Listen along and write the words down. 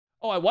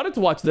Oh, I wanted to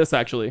watch this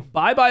actually.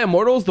 Bye Bye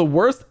Immortals, the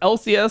worst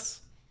LCS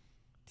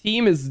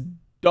team is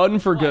done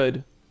for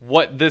good.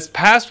 What this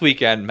past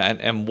weekend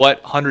meant and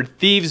what 100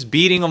 Thieves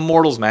beating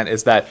Immortals meant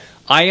is that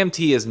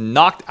IMT is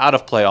knocked out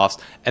of playoffs,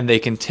 and they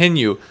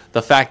continue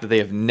the fact that they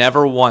have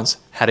never once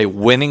had a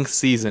winning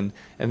season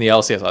in the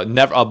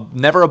LCS.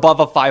 Never above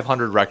a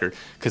 500 record.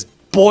 Because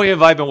boy,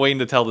 have I been waiting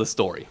to tell this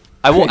story.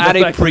 I will add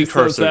a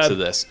precursor to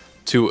this,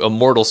 to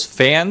Immortals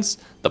fans,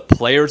 the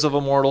players of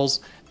Immortals,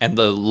 and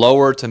the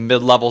lower to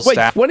mid-level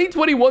staff.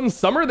 2021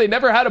 summer, they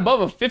never had above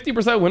a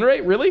 50% win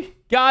rate? Really?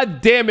 God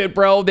damn it,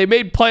 bro. They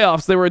made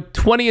playoffs. They were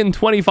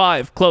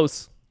 20-25.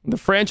 Close. The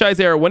franchise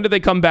era. When did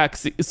they come back?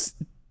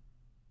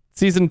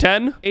 Season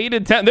 10?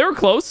 8-10. They were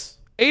close.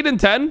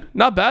 8-10.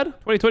 Not bad.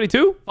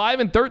 2022?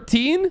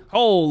 5-13?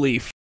 Holy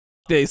f***,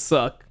 they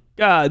suck.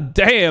 God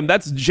damn.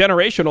 That's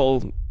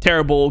generational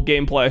terrible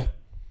gameplay.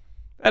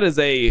 That is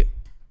a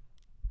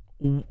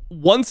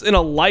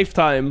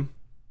once-in-a-lifetime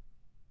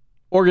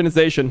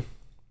organization.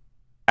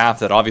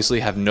 That obviously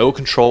have no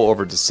control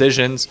over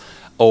decisions,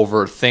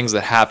 over things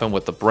that happen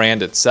with the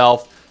brand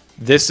itself.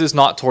 This is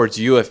not towards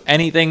you. If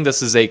anything,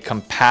 this is a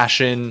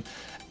compassion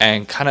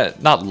and kind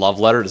of not love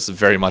letter. This is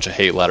very much a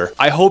hate letter.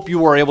 I hope you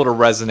were able to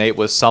resonate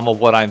with some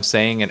of what I'm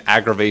saying and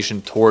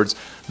aggravation towards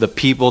the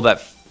people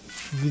that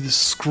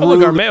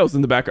screw Armeo's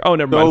in the background. Oh,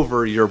 never mind.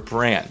 Over your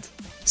brand.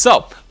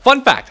 So,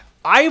 fun fact.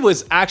 I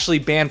was actually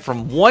banned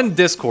from one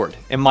Discord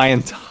in my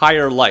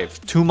entire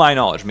life, to my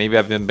knowledge. Maybe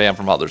I've been banned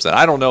from others, and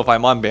I don't know if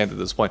I'm unbanned at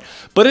this point.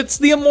 But it's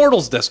the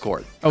Immortals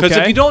Discord. Because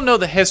if you don't know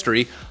the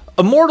history,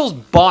 Immortals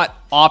bought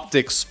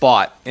Optic's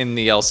spot in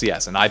the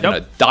LCS, and I've been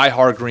a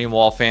diehard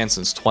Greenwall fan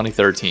since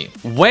 2013.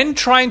 When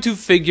trying to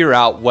figure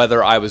out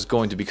whether I was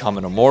going to become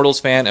an Immortals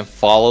fan and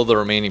follow the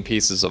remaining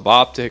pieces of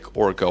Optic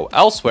or go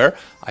elsewhere,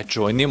 I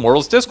joined the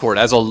Immortals Discord,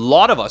 as a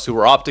lot of us who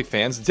were Optic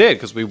fans did,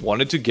 because we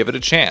wanted to give it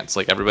a chance,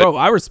 like everybody. Bro,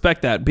 I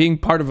respect that, being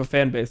part of a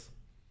fan base.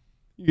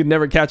 You could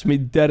never catch me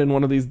dead in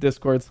one of these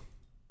Discords.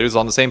 It was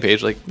on the same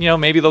page, like, you know,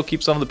 maybe they'll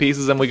keep some of the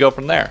pieces and we go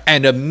from there.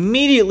 And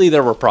immediately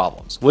there were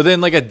problems.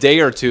 Within like a day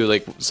or two,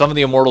 like some of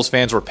the Immortals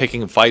fans were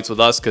picking fights with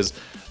us because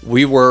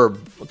we were...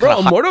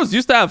 Bro, Immortals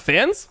used to have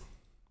fans?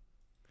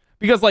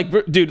 Because like,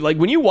 dude, like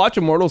when you watch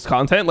Immortals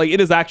content, like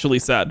it is actually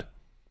sad.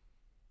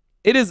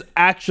 It is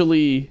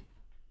actually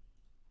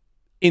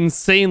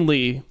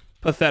insanely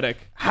pathetic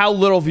how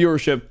little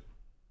viewership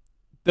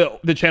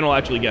the channel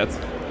actually gets.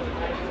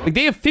 Like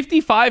they have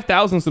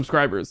 55,000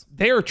 subscribers.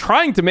 They are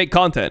trying to make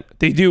content.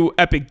 They do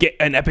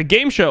an epic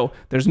game show.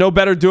 There's no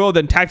better duo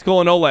than Tactical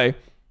and Ole.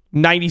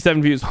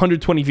 97 views,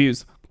 120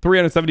 views,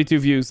 372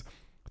 views,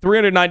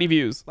 390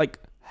 views. Like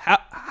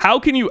how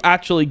can you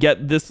actually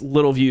get this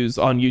little views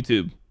on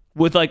YouTube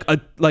with like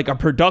a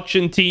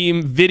production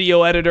team,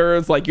 video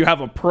editors, like you have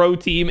a pro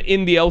team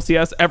in the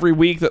LCS every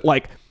week that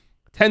like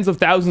tens of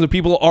thousands of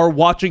people are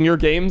watching your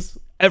games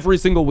every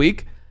single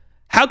week?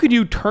 How could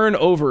you turn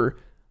over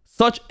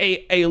such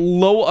a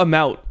low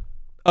amount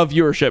of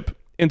viewership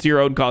into your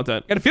own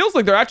content? And it feels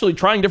like they're actually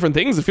trying different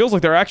things. It feels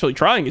like they're actually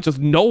trying. It's just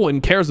no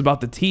one cares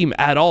about the team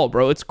at all,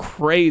 bro. It's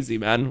crazy,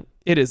 man.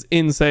 It is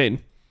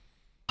insane.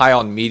 High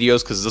on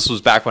Meteos, because this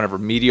was back whenever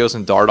Meteos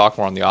and Dardoch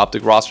were on the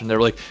Optic roster, and they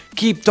were like,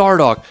 keep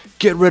Dardoch,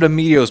 get rid of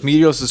Meteos.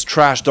 Meteos is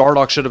trash.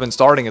 Dardoch should have been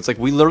starting. It's like,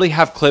 we literally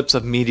have clips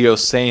of Meteos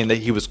saying that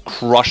he was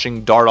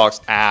crushing Dardoch's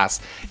ass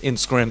in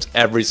scrims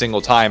every single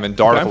time, and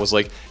Dardoch was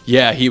like,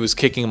 yeah, he was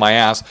kicking my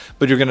ass,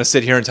 but you're going to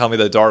sit here and tell me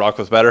that Dardoch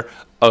was better?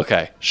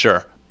 Okay,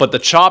 sure. But the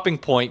chopping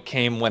point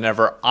came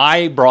whenever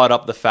I brought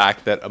up the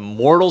fact that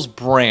Immortals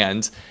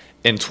brand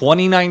in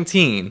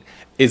 2019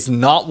 is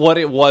not what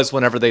it was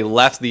whenever they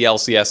left the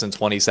LCS in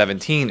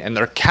 2017, and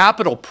their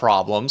capital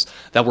problems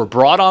that were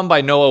brought on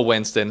by Noah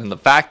Winston, and the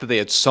fact that they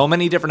had so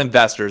many different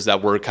investors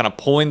that were kind of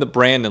pulling the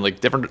brand and like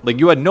different, like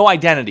you had no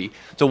identity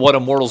to what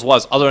Immortals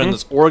was other than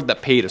this org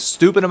that paid a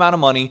stupid amount of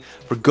money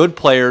for good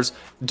players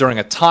during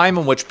a time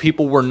in which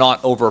people were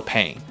not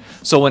overpaying.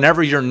 So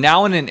whenever you're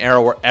now in an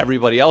era where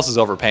everybody else is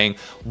overpaying,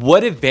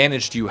 what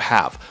advantage do you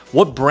have?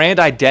 What brand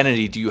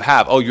identity do you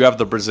have? Oh, you have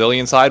the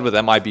Brazilian side with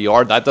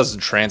MIBR? That doesn't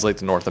translate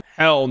to North America.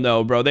 Hell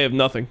no, bro. They have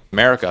nothing.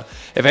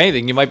 If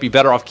anything, you might be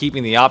better off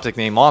keeping the Optic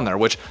name on there,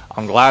 which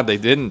I'm glad they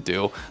didn't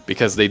do,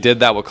 because they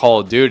did that with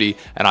Call of Duty,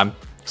 and I'm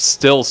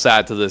still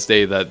sad to this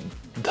day that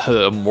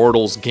the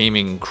Immortals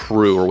gaming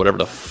crew, or whatever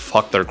the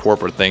fuck their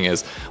corporate thing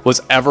is,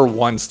 was ever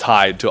once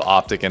tied to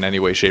Optic in any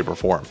way, shape, or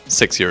form.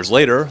 6 years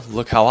later,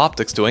 look how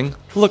Optic's doing.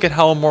 Look at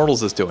how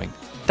Immortals is doing.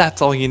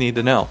 That's all you need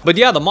to know. But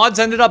yeah, the mods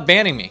ended up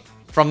banning me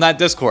from that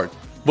Discord,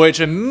 which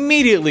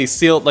immediately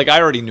sealed, like I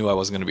already knew I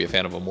wasn't going to be a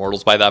fan of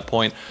Immortals by that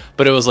point,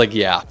 but it was like,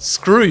 yeah,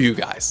 screw you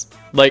guys.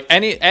 Like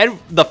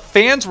the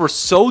fans were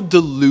so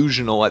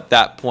delusional at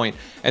that point,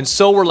 and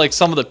so were like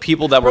some of the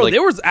people that were like,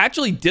 there was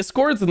actually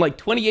Discords in like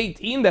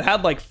 2018 that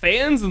had like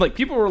fans and like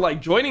people were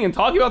like joining and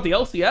talking about the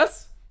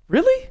LCS.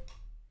 Really?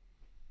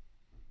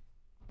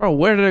 Bro,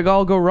 where did it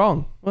all go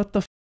wrong? What the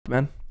f,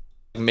 man?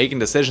 making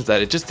decisions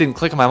that it just didn't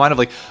click in my mind of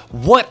like,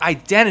 what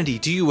identity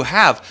do you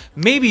have?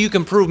 Maybe you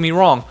can prove me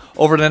wrong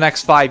over the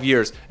next 5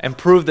 years and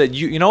prove that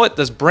you know what,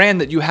 this brand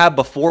that you had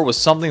before was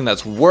something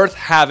that's worth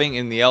having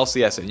in the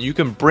LCS, and you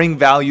can bring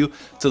value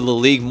to the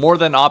league more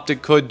than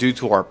Optic could due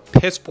to our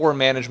piss poor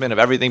management of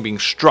everything being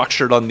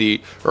structured on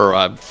the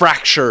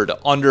fractured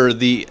under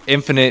the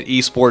infinite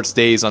esports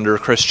days under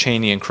Chris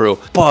Chaney and crew.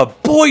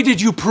 But boy,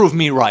 did you prove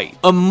me right.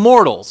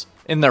 Immortals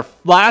in their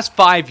last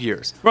 5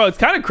 years. Bro, it's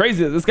kind of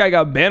crazy that this guy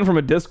got banned from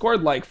a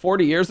Discord like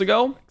 40 years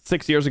ago,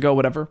 6 years ago,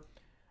 whatever.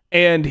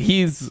 And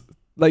he's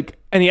like,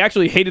 and he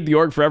actually hated the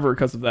org forever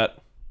because of that.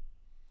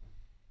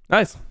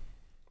 Nice.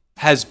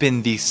 Has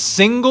been the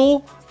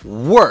single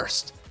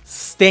worst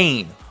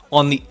stain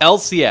on the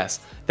LCS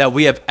that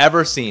we have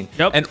ever seen.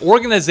 Yep. An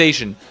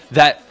organization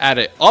that at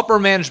an upper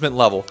management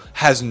level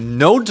has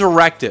no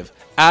directive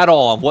at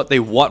all on what they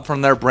want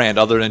from their brand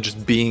other than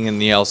just being in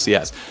the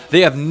LCS.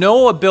 They have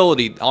no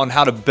ability on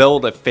how to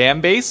build a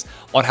fan base,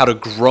 on how to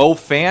grow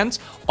fans,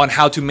 on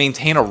how to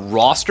maintain a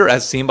roster,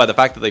 as seen by the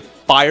fact that they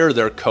fired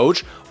their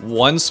coach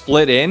one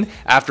split in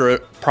after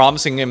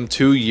promising him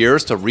 2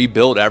 years to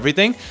rebuild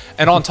everything.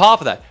 And on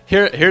top of that,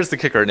 here's the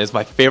kicker, and it's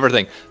my favorite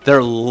thing.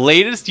 Their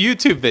latest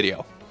YouTube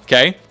video,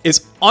 okay,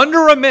 is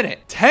under a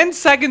minute, 10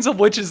 seconds of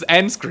which is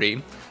end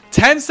screen,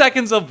 10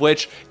 seconds of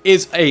which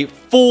is a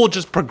full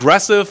just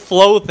progressive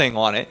flow thing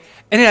on it,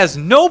 and it has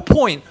no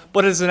point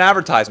but it's an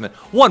advertisement.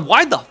 One,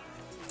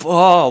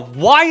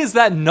 why is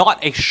that not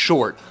a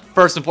short?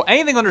 First and foremost,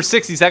 anything under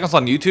 60 seconds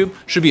on YouTube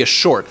should be a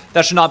short.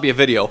 That should not be a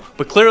video,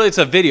 but clearly it's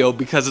a video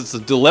because it's a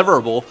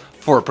deliverable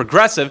for a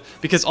progressive,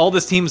 because all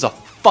this team is a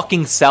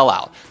fucking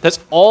sellout. That's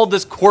all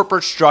this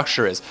corporate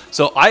structure is.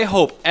 So I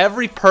hope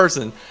every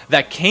person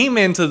that came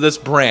into this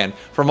brand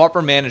from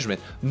upper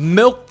management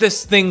milked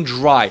this thing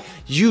dry.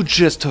 You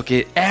just took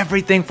it,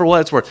 everything for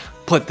what it's worth.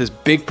 Put this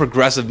big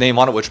progressive name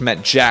on it, which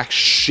meant jack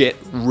shit,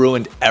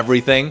 ruined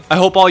everything. I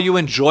hope all you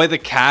enjoy the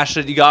cash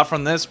that you got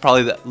from this,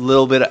 probably the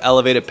little bit of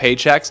elevated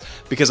paychecks,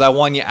 because I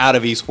want you out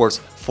of esports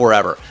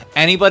forever.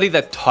 Anybody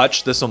that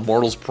touched this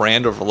Immortals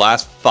brand over the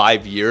last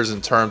 5 years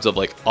in terms of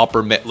like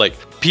upper mid, like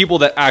people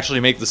that actually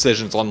make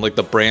decisions on like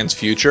the brand's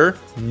future,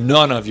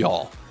 none of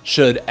y'all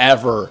should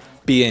ever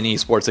be in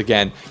esports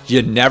again.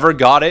 You never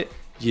got it.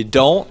 You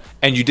don't,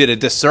 and you did a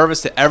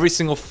disservice to every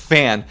single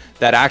fan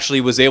that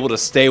actually was able to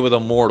stay with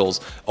Immortals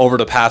over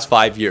the past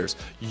 5 years.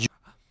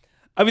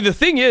 I mean, the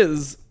thing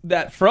is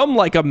that from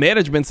like a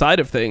management side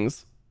of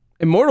things,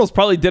 Immortals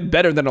probably did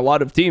better than a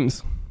lot of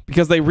teams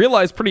because they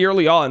realized pretty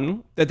early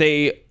on that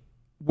they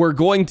were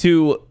going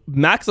to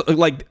max,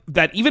 like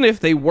that even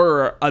if they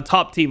were a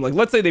top team, like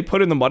let's say they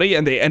put in the money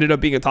and they ended up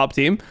being a top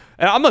team.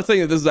 And I'm not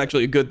saying that this is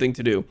actually a good thing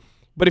to do,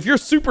 but if you're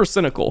super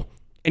cynical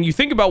and you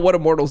think about what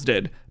Immortals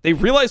did, they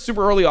realized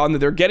super early on that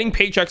they're getting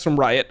paychecks from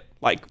Riot.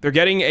 Like, they're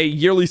getting a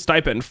yearly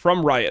stipend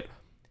from Riot.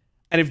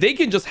 And if they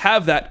can just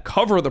have that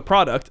cover the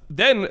product,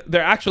 then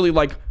they're actually,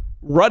 like,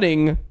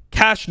 running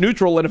cash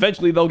neutral, and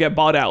eventually they'll get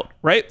bought out,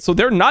 right? So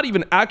they're not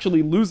even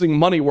actually losing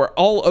money where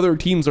all other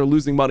teams are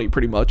losing money,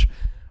 pretty much,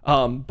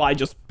 by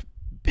just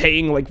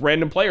paying, like,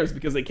 random players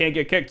because they can't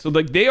get kicked. So,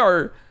 like, they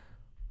are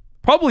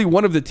probably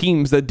one of the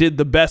teams that did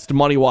the best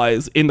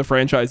money-wise in the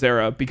franchise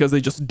era because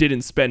they just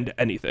didn't spend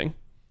anything.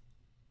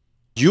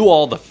 You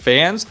all, the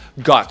fans,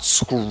 got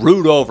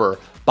screwed over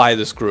by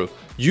this group.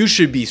 You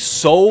should be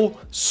so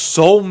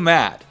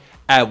mad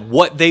at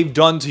what they've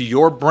done to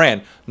your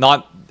brand.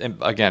 Not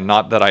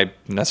that I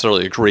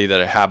necessarily agree that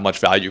it had much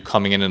value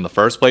coming in the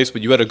first place,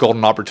 but you had a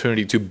golden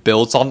opportunity to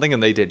build something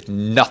and they did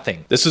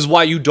nothing. This is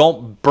why you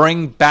don't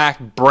bring back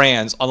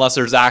brands unless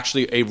there's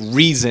actually a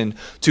reason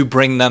to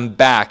bring them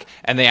back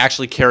and they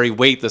actually carry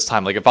weight this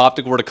time. Like if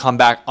Optic were to come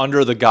back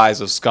under the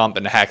guise of Scump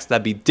and Hex,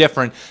 that'd be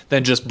different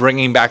than just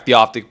bringing back the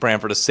Optic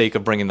brand for the sake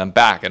of bringing them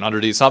back, and under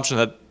the assumption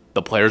that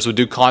the players would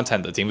do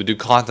content, the team would do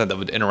content that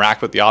would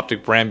interact with the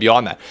Optic brand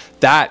beyond that.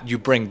 That you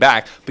bring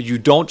back, but you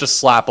don't just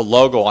slap a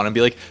logo on and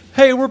be like,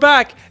 hey, we're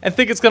back, and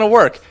think it's going to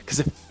work, because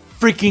it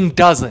freaking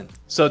doesn't.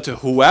 So to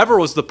whoever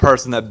was the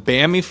person that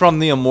banned me from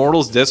the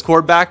Immortals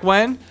Discord back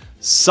when,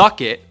 suck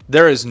it.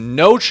 There is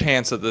no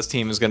chance that this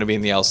team is going to be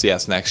in the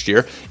LCS next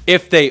year.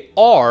 If they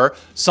are,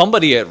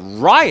 somebody at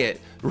Riot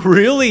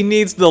really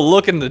needs to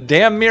look in the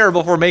damn mirror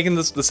before making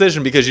this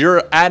decision, because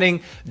you're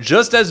adding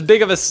just as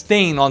big of a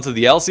stain onto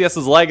the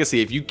LCS's legacy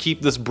if you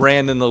keep this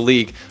brand in the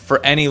league for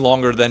any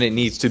longer than it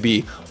needs to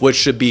be, which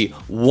should be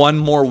one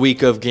more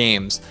week of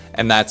games,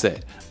 and that's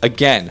it.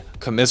 Again,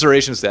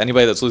 commiserations to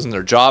anybody that's losing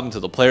their job and to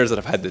the players that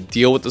have had to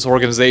deal with this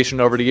organization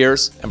over the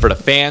years. And for the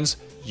fans,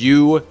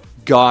 you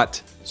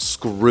got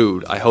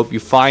screwed. I hope you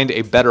find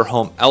a better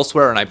home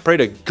elsewhere, and I pray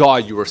to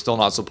God you are still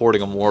not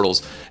supporting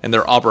Immortals and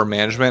their upper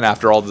management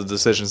after all the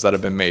decisions that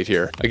have been made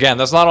here. Again,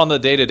 that's not on the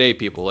day-to-day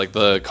people, like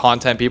the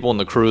content people and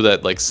the crew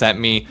that like sent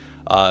me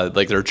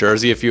like their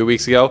jersey a few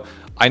weeks ago.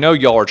 I know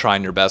y'all are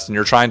trying your best and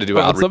you're trying to do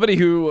outreach. Somebody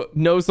who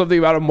knows something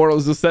about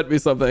Immortals just sent me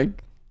something.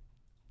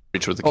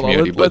 With the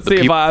community. Let's see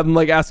if I'm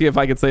like asking if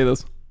I can say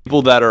this.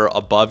 People that are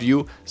above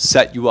you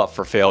set you up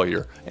for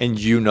failure, and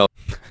you know.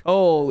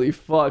 Holy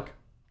fuck.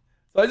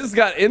 So I just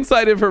got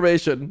inside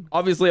information.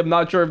 Obviously, I'm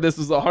not sure if this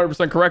is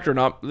 100% correct or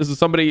not. This is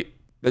somebody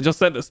that just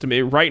sent this to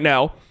me right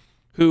now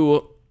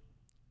who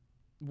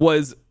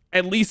was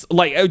at least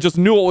like, I just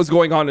knew what was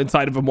going on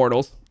inside of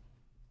Immortals.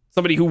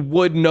 Somebody who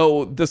would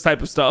know this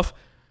type of stuff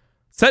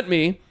sent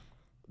me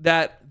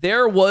that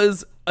there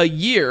was a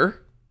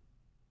year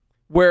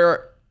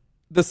where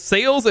the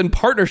sales and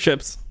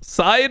partnerships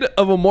side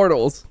of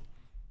Immortals,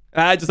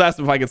 I just asked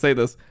him if I could say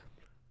this,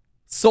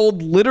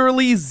 sold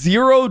literally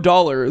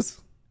 $0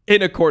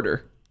 in a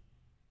quarter.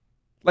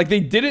 Like they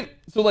didn't,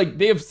 so like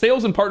they have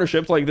sales and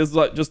partnerships, like this is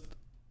like just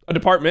a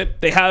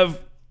department. They have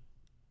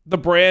the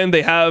brand,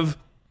 they have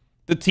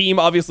the team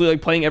obviously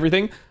like playing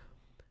everything.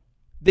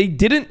 They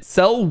didn't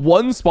sell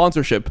one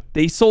sponsorship.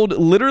 They sold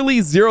literally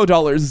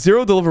 $0,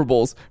 0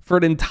 deliverables for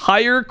an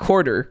entire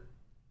quarter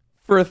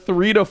for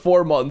 3 to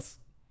 4 months.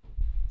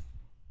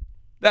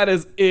 That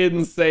is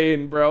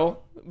insane, bro.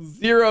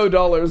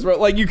 $0, bro.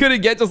 Like you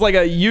couldn't get just like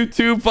a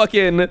YouTube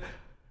fucking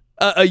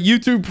a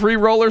YouTube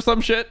pre-roll or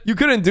some shit. You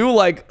couldn't do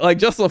like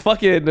just a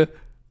fucking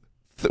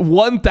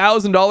 $1,000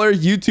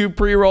 YouTube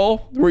pre-roll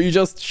where you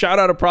just shout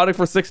out a product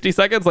for 60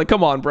 seconds. Like,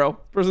 come on, bro.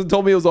 Person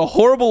told me it was a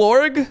horrible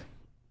org.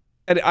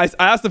 And I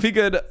asked if he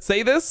could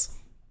say this,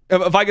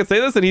 if I could say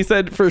this, and he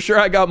said, for sure,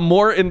 I got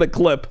more in the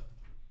clip.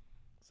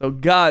 So,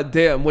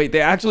 goddamn. Wait,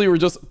 they actually were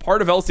just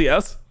part of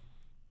LCS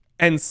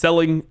and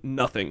selling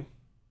nothing.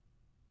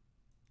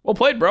 Well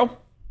played, bro.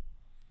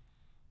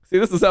 See,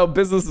 this is how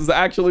business is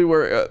actually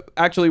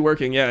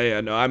working.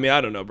 Yeah, no. I mean,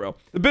 I don't know, bro.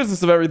 The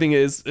business of everything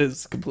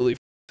is completely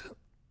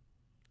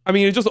I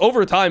mean, it just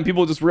over time,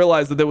 people just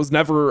realized that there was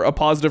never a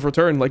positive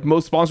return. Like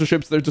most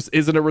sponsorships, there just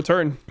isn't a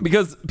return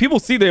because people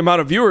see the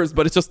amount of viewers,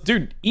 but it's just,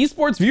 dude,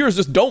 esports viewers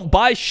just don't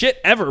buy shit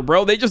ever,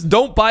 bro. They just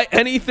don't buy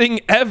anything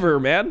ever,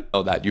 man.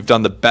 Know that you've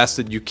done the best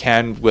that you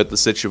can with the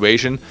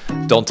situation.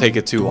 Don't take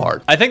it too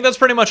hard. I think that's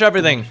pretty much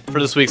everything for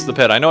this week's The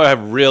Pit. I know I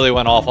really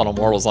went off on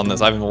Immortals on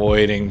this. I've been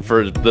waiting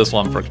for this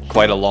one for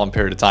quite a long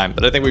period of time,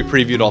 but I think we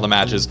previewed all the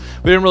matches.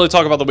 We didn't really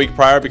talk about the week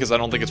prior because I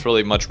don't think it's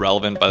really much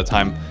relevant by the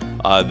time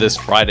this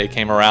Friday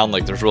came around.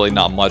 Like there's really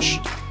not much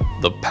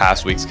the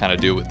past weeks kind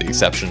of do with the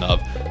exception of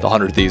the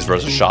 100 Thieves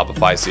versus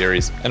Shopify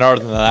series. And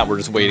other than that, we're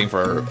just waiting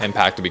for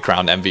Impact to be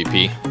crowned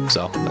MVP.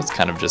 So that's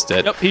kind of just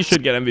it. Yep, he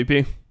should get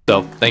MVP.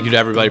 So thank you to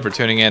everybody for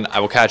tuning in. I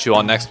will catch you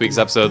on next week's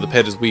episode of The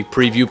Pit as we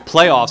preview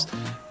playoffs,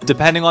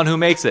 depending on who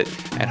makes it.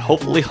 And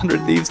hopefully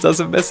 100 Thieves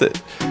doesn't miss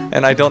it.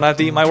 And I don't have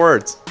to eat my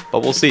words,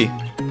 but we'll see.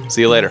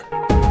 See you later.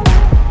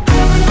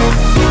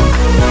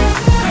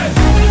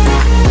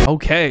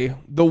 Okay,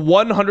 the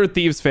 100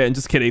 Thieves fan,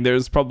 just kidding,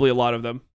 there's probably a lot of them.